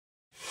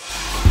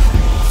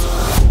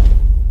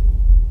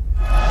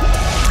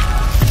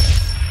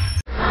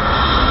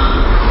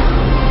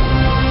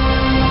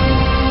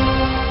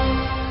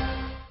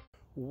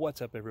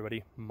What's up,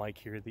 everybody? Mike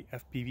here, the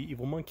FPV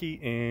Evil Monkey,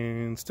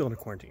 and still in a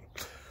quarantine.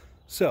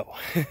 So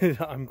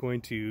I'm going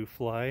to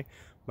fly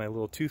my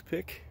little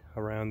toothpick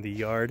around the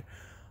yard.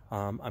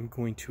 I'm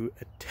going to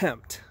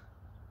attempt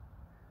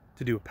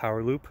to do a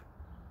power loop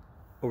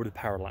over the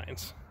power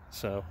lines.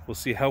 So we'll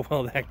see how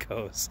well that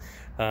goes.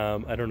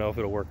 I don't know if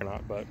it'll work or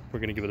not, but we're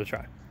gonna give it a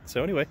try.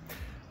 So anyway,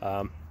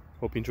 hope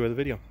you enjoy the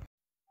video.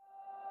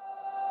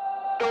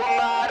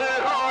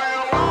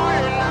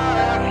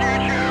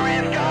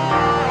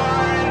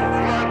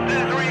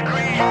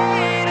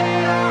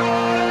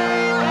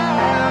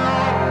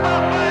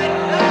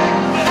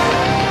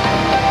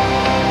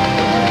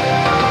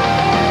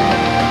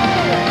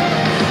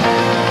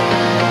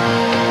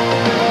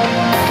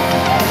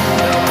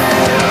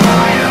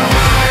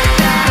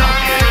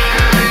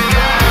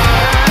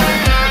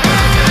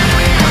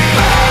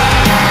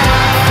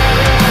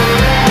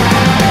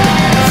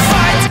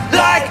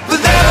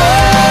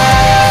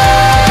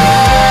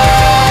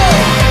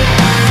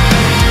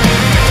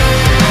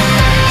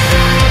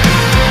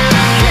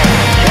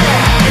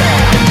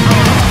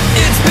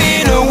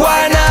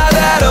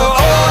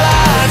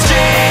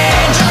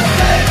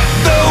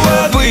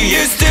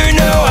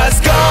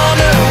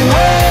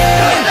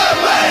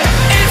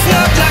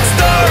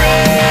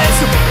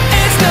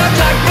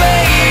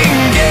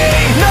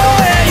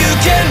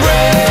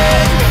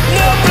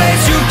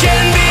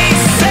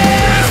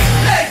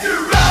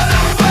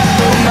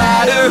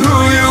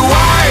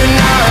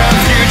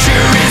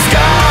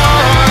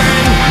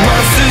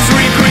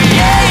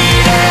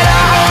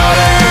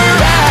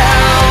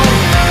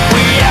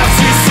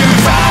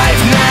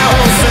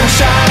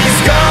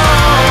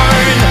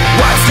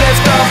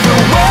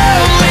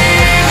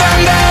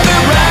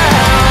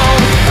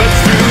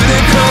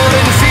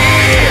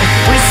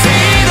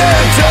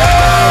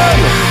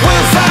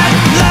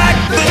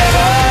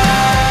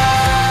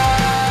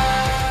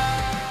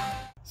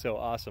 So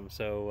awesome.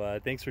 So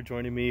thanks for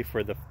joining me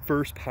for the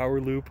first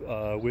power loop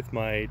with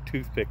my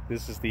toothpick.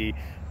 This is the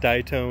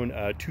Diatone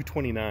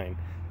 229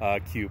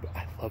 cube.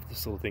 I love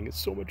this little thing. It's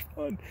so much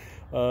fun.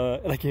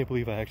 And I can't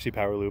believe I actually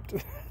power looped.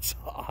 It's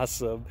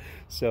awesome.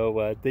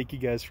 So thank you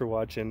guys for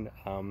watching.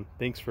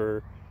 Thanks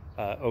for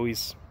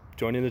always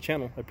joining the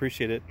channel. I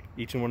appreciate it,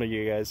 each and one of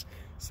you guys.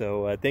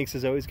 So thanks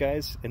as always,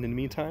 guys. And in the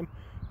meantime,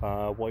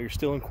 while you're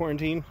still in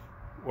quarantine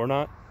or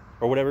not,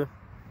 or whatever,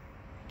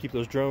 keep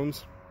those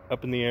drones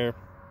up in the air,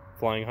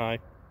 flying high.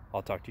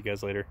 I'll talk to you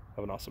guys later.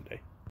 Have an awesome day.